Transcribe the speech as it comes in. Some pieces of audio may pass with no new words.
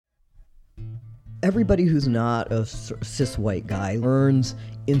everybody who's not a cis white guy learns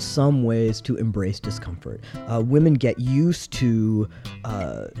in some ways to embrace discomfort. Women get used to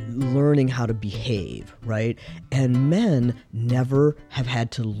learning how to behave, right? And men never have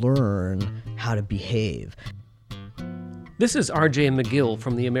had to learn how to behave. This is R.J. McGill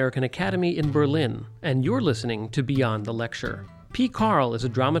from the American Academy in Berlin, and you're listening to Beyond the Lecture. P. Carl is a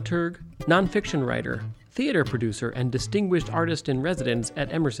dramaturg, nonfiction writer, theater producer, and distinguished artist in residence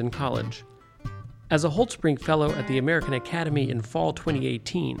at Emerson College. As a Holtzbrinck Fellow at the American Academy in fall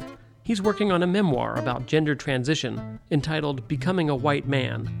 2018, he's working on a memoir about gender transition entitled Becoming a White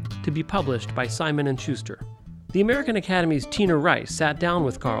Man, to be published by Simon & Schuster. The American Academy's Tina Rice sat down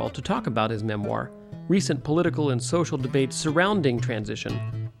with Carl to talk about his memoir, recent political and social debates surrounding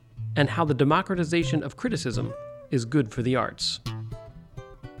transition, and how the democratization of criticism is good for the arts.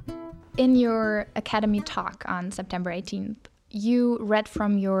 In your Academy talk on September 18th, you read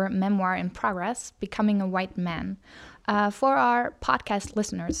from your memoir in progress, Becoming a White Man. For our podcast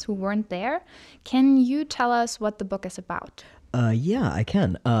listeners who weren't there, can you tell us what the book is about? Yeah, I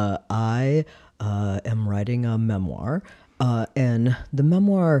can. I am writing a memoir, and the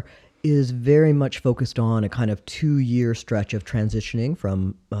memoir is very much focused on a kind of 2-year stretch of transitioning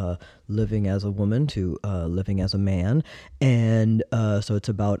from living as a woman to living as a man. And so it's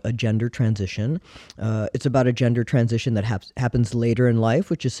about a gender transition. It's about a gender transition that happens later in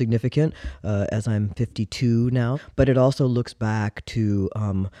life, which is significant, as I'm 52 now. But it also looks back to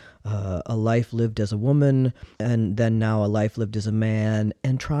a life lived as a woman and then now a life lived as a man,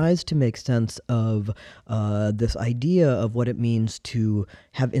 and tries to make sense of this idea of what it means to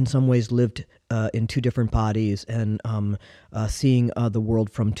have in some ways lived in two different bodies and seeing the world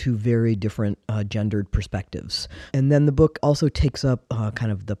from two very different gendered perspectives. And then the book also takes up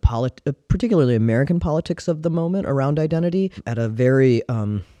kind of the particularly American politics of the moment around identity at a very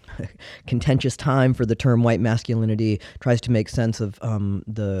contentious time for the term white masculinity. Tries to make sense of some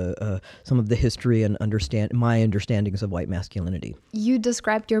of the history and my understandings of white masculinity. You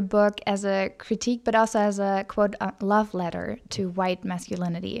described your book as a critique, but also as a, quote, love letter to white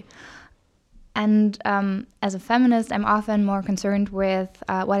masculinity. And as a feminist, I'm often more concerned with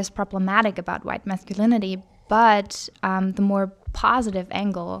what is problematic about white masculinity, but the more positive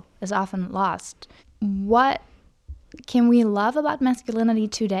angle is often lost. What can we love about masculinity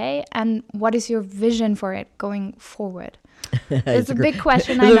today, and what is your vision for it going forward? It's a big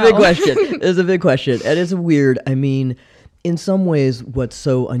question, I know. It's a big question. And it's weird. I mean, in some ways, what's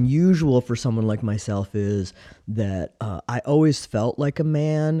so unusual for someone like myself is that I always felt like a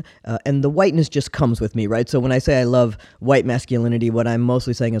man, and the whiteness just comes with me, right? So when I say I love white masculinity, what I'm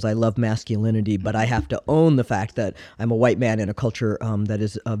mostly saying is I love masculinity, but I have to own the fact that I'm a white man in a culture that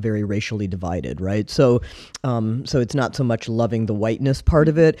is very racially divided, right? So it's not so much loving the whiteness part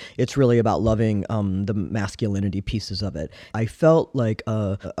of it, it's really about loving the masculinity pieces of it. I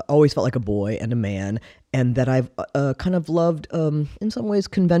always felt like a boy and a man, and that I've kind of loved, in some ways,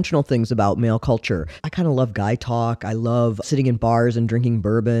 conventional things about male culture. I kind of love guy talk. I love sitting in bars and drinking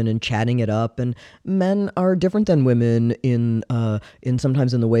bourbon and chatting it up. And men are different than women in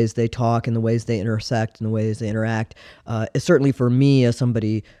sometimes in the ways they talk, in the ways they intersect, in the ways they interact. Certainly for me, as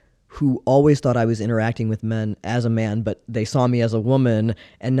somebody who always thought I was interacting with men as a man, but they saw me as a woman,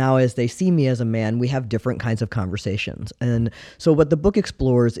 and now as they see me as a man, we have different kinds of conversations. And so what the book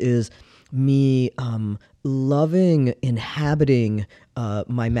explores is me loving, inhabiting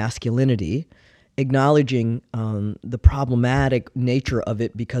my masculinity, acknowledging the problematic nature of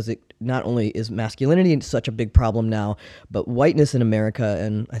it, because it not only is masculinity such a big problem now, but whiteness in America,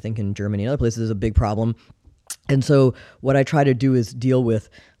 and I think in Germany and other places, is a big problem. And so what I try to do is deal with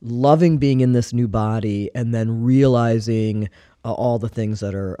loving being in this new body and then realizing all the things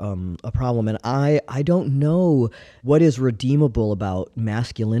that are a problem. And I don't know what is redeemable about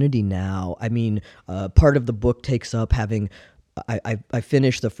masculinity now. I mean, part of the book takes up having, I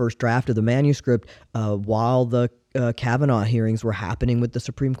finished the first draft of the manuscript while the Kavanaugh hearings were happening with the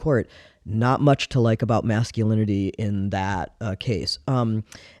Supreme Court. Not much to like about masculinity in that case. And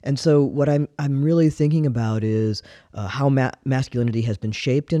so what I'm really thinking about is how masculinity has been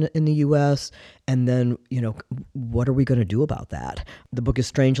shaped in the U.S., and then, what are we going to do about that? The book is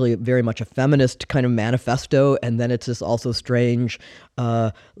strangely very much a feminist kind of manifesto, and then it's this also strange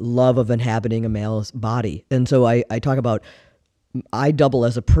love of inhabiting a male's body. And so I talk about, I double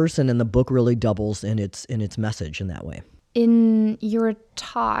as a person, and the book really doubles in its message in that way. In your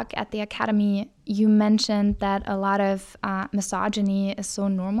talk at the Academy, you mentioned that a lot of misogyny is so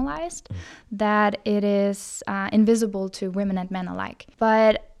normalized that it is invisible to women and men alike.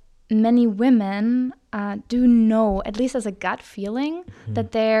 But many women do know, at least as a gut feeling,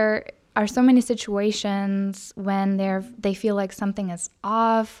 that there are so many situations when they feel like something is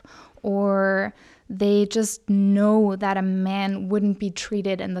off, or they just know that a man wouldn't be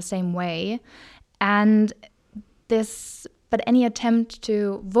treated in the same way. But any attempt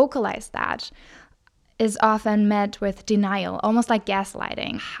to vocalize that is often met with denial, almost like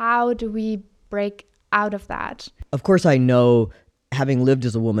gaslighting. How do we break out of that? Of course, I know, having lived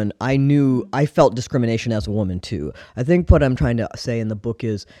as a woman, I felt discrimination as a woman too. I think what I'm trying to say in the book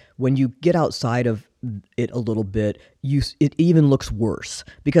is when you get outside of it a little bit, it even looks worse,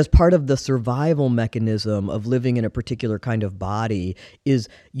 because part of the survival mechanism of living in a particular kind of body is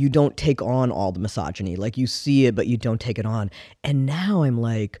you don't take on all the misogyny. Like, you see it, but you don't take it on. And now I'm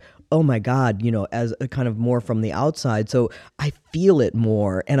like, oh my God, as a kind of more from the outside. So I feel it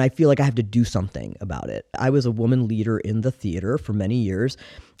more, and I feel like I have to do something about it. I was a woman leader in the theater for many years,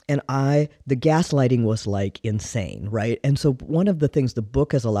 and the gaslighting was like insane, right? And so one of the things the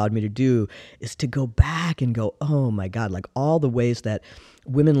book has allowed me to do is to go back and go, oh my God, like all the ways that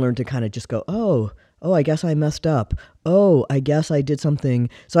women learn to kind of just go, oh, I guess I messed up. Oh, I guess I did something.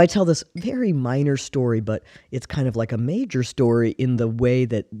 So I tell this very minor story, but it's kind of like a major story in the way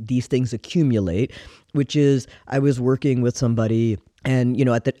that these things accumulate, which is I was working with somebody, and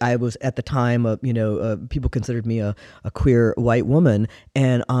I was at the time, people considered me a queer white woman,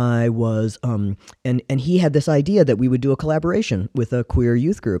 and I was, and he had this idea that we would do a collaboration with a queer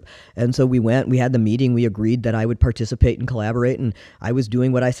youth group, and so we had the meeting, we agreed that I would participate and collaborate, and I was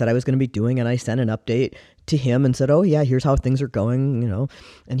doing what I said I was going to be doing, and I sent an update to him and said, oh yeah, here's how things are going,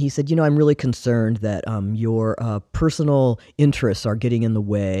 and he said, I'm really concerned that your personal interests are getting in the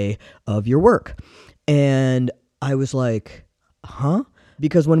way of your work, and I was like, huh?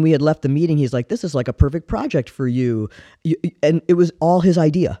 Because when we had left the meeting, he's like, this is like a perfect project for you. And it was all his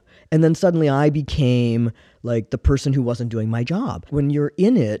idea. And then suddenly I became like the person who wasn't doing my job. When you're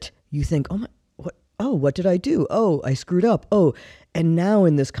in it, you think, what did I do? Oh, I screwed up. Oh, and now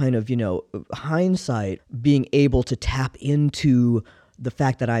in this kind of, hindsight, being able to tap into the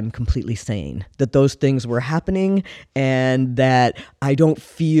fact that I'm completely sane, that those things were happening, and that I don't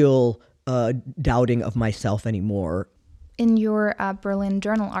feel doubting of myself anymore. In your Berlin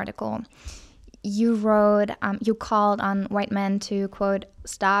Journal article, you wrote, you called on white men to, quote,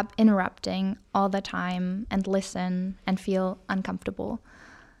 stop interrupting all the time and listen and feel uncomfortable.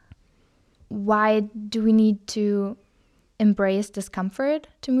 Why do we need to embrace discomfort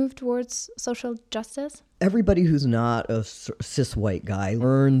to move towards social justice? Everybody who's not a cis white guy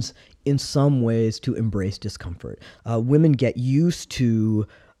learns in some ways to embrace discomfort. Women get used to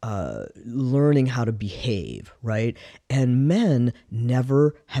learning how to behave, right? And men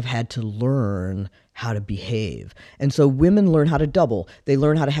never have had to learn how to behave. And so women learn how to double. They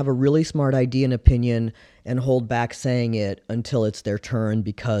learn how to have a really smart idea and opinion and hold back saying it until it's their turn,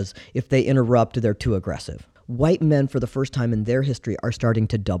 because if they interrupt, they're too aggressive. White men, for the first time in their history, are starting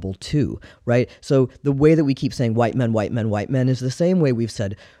to double too, right? So the way that we keep saying white men, white men, white men is the same way we've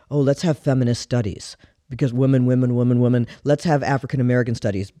said, oh, let's have feminist studies. Because women, women, women, women, let's have African-American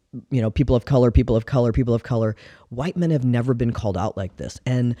studies, people of color, people of color, people of color. White men have never been called out like this,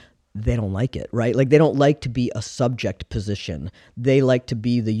 and they don't like it, right? Like, they don't like to be a subject position. They like to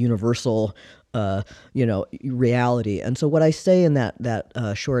be the universal, reality. And so what I say in that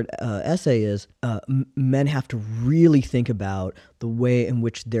short essay is men have to really think about the way in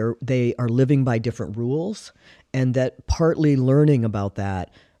which they are living by different rules, and that partly learning about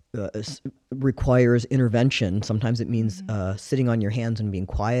that requires intervention. Sometimes it means sitting on your hands and being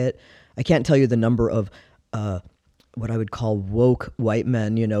quiet. I can't tell you the number of what I would call woke white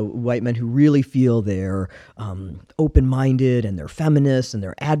men, white men who really feel they're open-minded and they're feminists and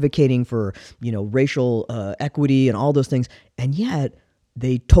they're advocating for, racial equity and all those things. And yet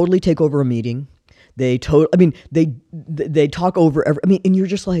they totally take over a meeting. They talk over and you're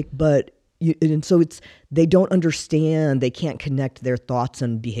just like, but and so they don't understand, they can't connect their thoughts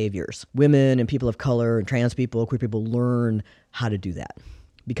and behaviors. Women and people of color and trans people, queer people learn how to do that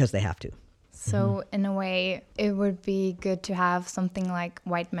because they have to. So in a way, it would be good to have something like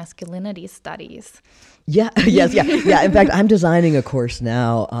white masculinity studies. Yeah, yes, yeah. Yeah. In fact, I'm designing a course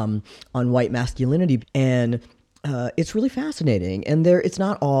now on white masculinity, and it's really fascinating. And it's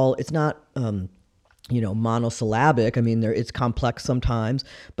not monosyllabic. I mean, it's complex sometimes,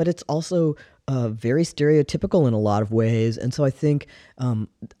 but it's also very stereotypical in a lot of ways. And so I think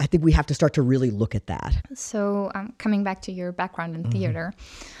we have to start to really look at that. So coming back to your background in theater,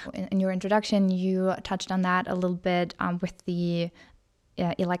 in your introduction, you touched on that a little bit with the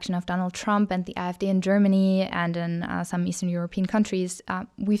election of Donald Trump and the AfD in Germany and in some Eastern European countries,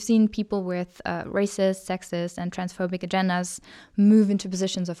 we've seen people with racist, sexist, and transphobic agendas move into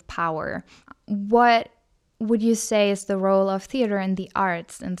positions of power. What would you say is the role of theater and the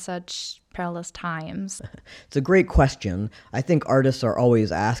arts in such perilous times? It's a great question. I think artists are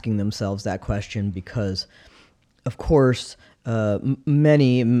always asking themselves that question because, of course,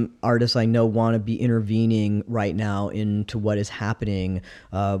 many artists I know want to be intervening right now into what is happening,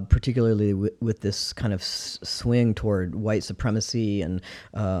 particularly with this kind of swing toward white supremacy and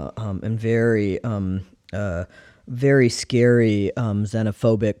very scary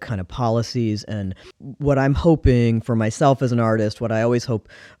xenophobic kind of policies. And what I'm hoping for myself as an artist, what I always hope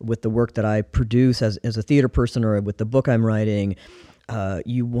with the work that I produce as a theater person or with the book I'm writing,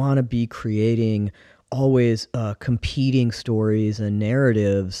 you want to be creating always competing stories and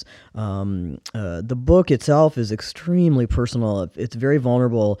narratives. The book itself is extremely personal. It's very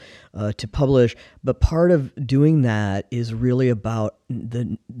vulnerable to publish, but part of doing that is really about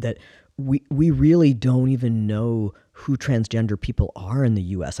that we really don't even know who transgender people are in the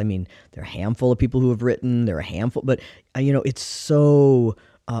U.S. I mean, there are a handful of people who have written, there are a handful, but it's so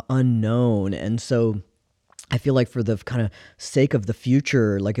unknown. And so I feel like for the kind of sake of the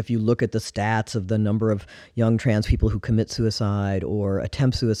future, like if you look at the stats of the number of young trans people who commit suicide or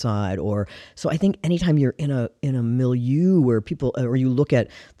attempt suicide, so I think anytime you're in a milieu where people, or you look at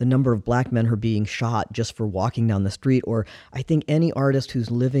the number of black men who are being shot just for walking down the street, or I think any artist who's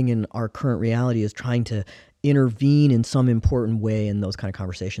living in our current reality is trying to intervene in some important way in those kind of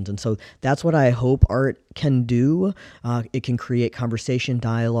conversations. And so that's what I hope art can do. It can create conversation,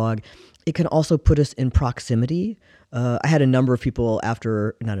 dialogue. It can also put us in proximity. I had a number of people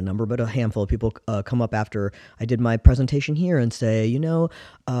but a handful of people come up after I did my presentation here and say,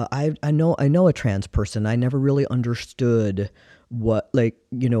 I know a trans person. I never really understood what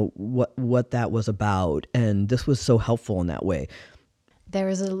that was about. And this was so helpful in that way. There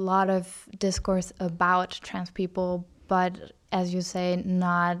is a lot of discourse about trans people, but as you say,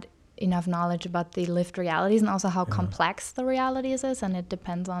 not enough knowledge about the lived realities and also how complex the realities is, and it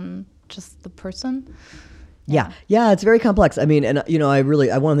depends on just the person. Yeah, it's very complex. I mean, and one of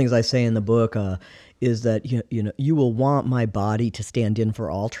the things I say in the book is that you will want my body to stand in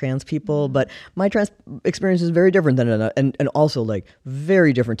for all trans people, but my trans experience is very different than and also like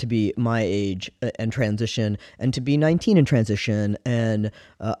very different to be my age and transition, and to be 19 and transition. And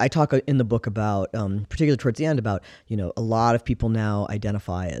I talk in the book about, particularly towards the end, about a lot of people now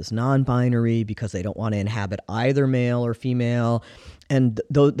identify as non-binary because they don't want to inhabit either male or female. And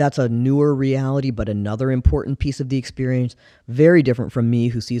though that's a newer reality, but another important piece of the experience, very different from me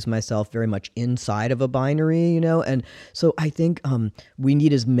who sees myself very much inside of a binary, And so I think we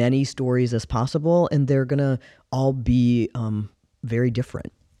need as many stories as possible, and they're going to all be very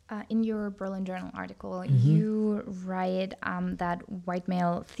different. In your Berlin Journal article, you write that white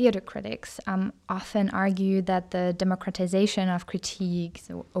male theater critics often argue that the democratization of critique,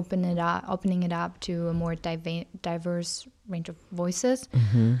 so opening it up to a more diverse range of voices,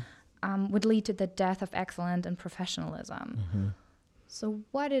 would lead to the death of excellence and professionalism. So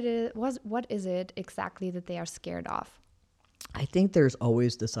what is it exactly that they are scared of? I think there's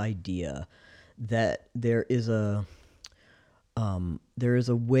always this idea that there is a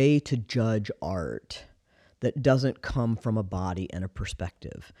way to judge art that doesn't come from a body and a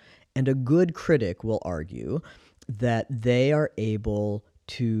perspective. And a good critic will argue that they are able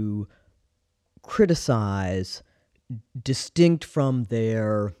to criticize distinct from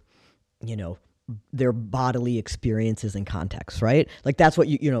their bodily experiences and contexts, right? Like that's what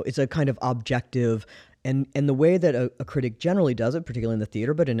it's a kind of objective. And the way that a critic generally does it, particularly in the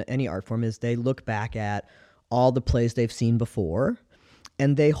theater, but in any art form, is they look back at all the plays they've seen before,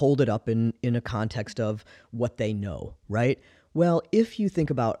 and they hold it up in a context of what they know, right? Well, if you think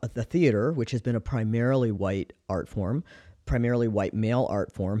about the theater, which has been a primarily white art form, primarily white male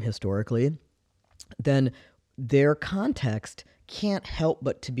art form historically, then their context can't help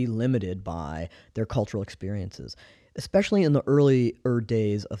but to be limited by their cultural experiences, especially in the earlier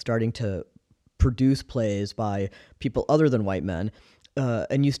days of starting to produce plays by people other than white men.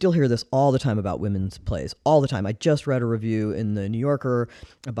 And you still hear this all the time about women's plays, all the time. I just read a review in the New Yorker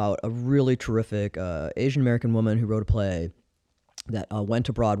about a really terrific Asian American woman who wrote a play that went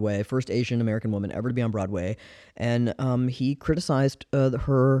to Broadway, first Asian American woman ever to be on Broadway. And he criticized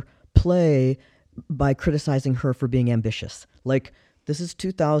her play by criticizing her for being ambitious. Like, this is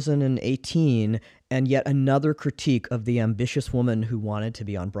 2018, and yet another critique of the ambitious woman who wanted to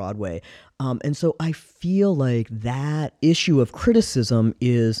be on Broadway. And so I feel like that issue of criticism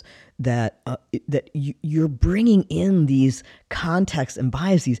is that you're bringing in these contexts and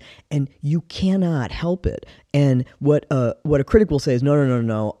biases, and you cannot help it. And what a critic will say is,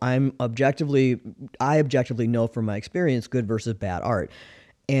 no. I objectively know from my experience good versus bad art.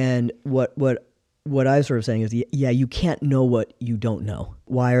 And what I'm sort of saying is, yeah, you can't know what you don't know.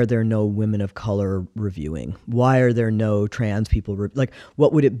 Why are there no women of color reviewing? Why are there no trans people?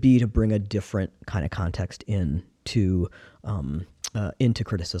 What would it be to bring a different kind of context into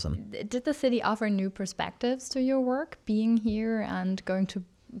criticism? Did the city offer new perspectives to your work, being here and going to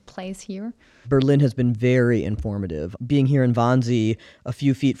plays here? Berlin has been very informative. Being here in Wannsee, a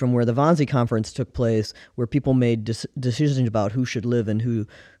few feet from where the Wannsee conference took place, where people made decisions about who should live and who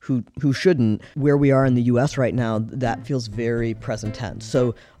shouldn't, where we are in the U.S. right now, that feels very present tense.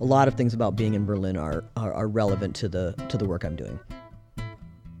 So a lot of things about being in Berlin are relevant to the work I'm doing.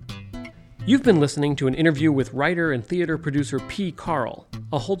 You've been listening to an interview with writer and theater producer P. Carl,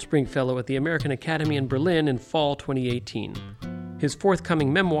 a Holtzbrinck Fellow at the American Academy in Berlin in fall 2018. His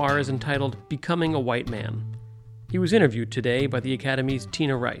forthcoming memoir is entitled Becoming a White Man. He was interviewed today by the Academy's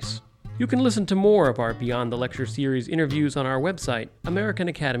Tina Rice. You can listen to more of our Beyond the Lecture series interviews on our website,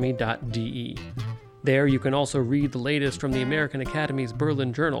 americanacademy.de. There you can also read the latest from the American Academy's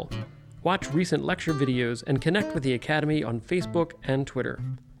Berlin Journal, watch recent lecture videos, and connect with the Academy on Facebook and Twitter.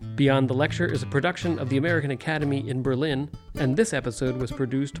 Beyond the Lecture is a production of the American Academy in Berlin, and this episode was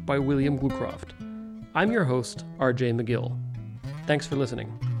produced by William Glucroft. I'm your host, RJ McGill. Thanks for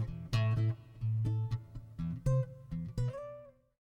listening.